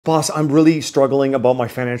Boss, I'm really struggling about my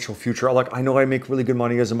financial future. Like, I know I make really good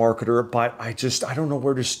money as a marketer, but I don't know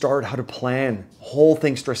where to start, how to plan. The whole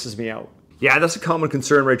thing stresses me out. Yeah, that's a common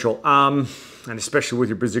concern, Rachel. And especially with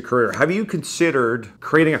your busy career. Have you considered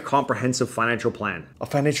creating a comprehensive financial plan? A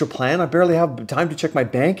financial plan? I barely have time to check my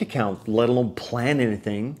bank account, let alone plan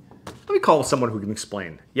anything. Let me call someone who can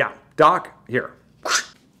explain. Yeah, Doc, here.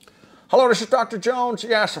 Hello, this is Dr. Jones.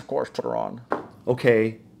 Yes, of course, put her on.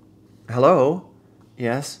 Okay. Hello?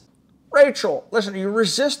 Yes? Rachel, listen, you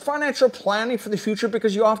resist financial planning for the future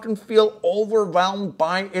because you often feel overwhelmed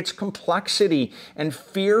by its complexity and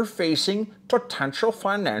fear facing potential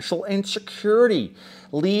financial insecurity,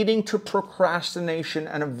 leading to procrastination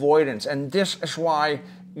and avoidance. And this is why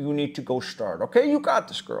you need to go start. Okay, you got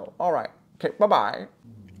this, girl. All right. Okay, bye-bye.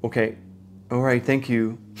 Okay. All right, thank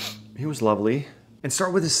you. He was lovely. And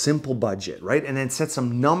start with a simple budget, right? And then set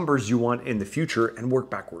some numbers you want in the future and work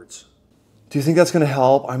backwards. Do you think that's going to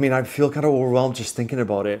help? I mean, I feel kind of overwhelmed just thinking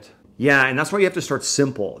about it. Yeah, and that's why you have to start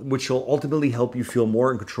simple, which will ultimately help you feel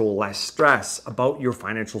more in control, less stress about your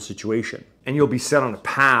financial situation. And you'll be set on a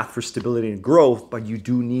path for stability and growth, but you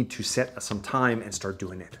do need to set some time and start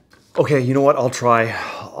doing it. Okay, you know what? I'll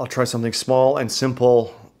try something small and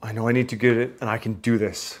simple. I know I need to get it and I can do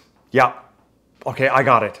this. Yeah. Okay, I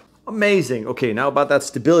got it. Amazing. Okay, now about that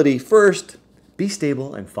stability. First, be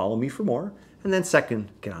stable and follow me for more. And then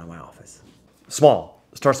second, get out of my office. Small.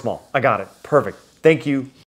 Start small. I got it. Perfect. Thank you.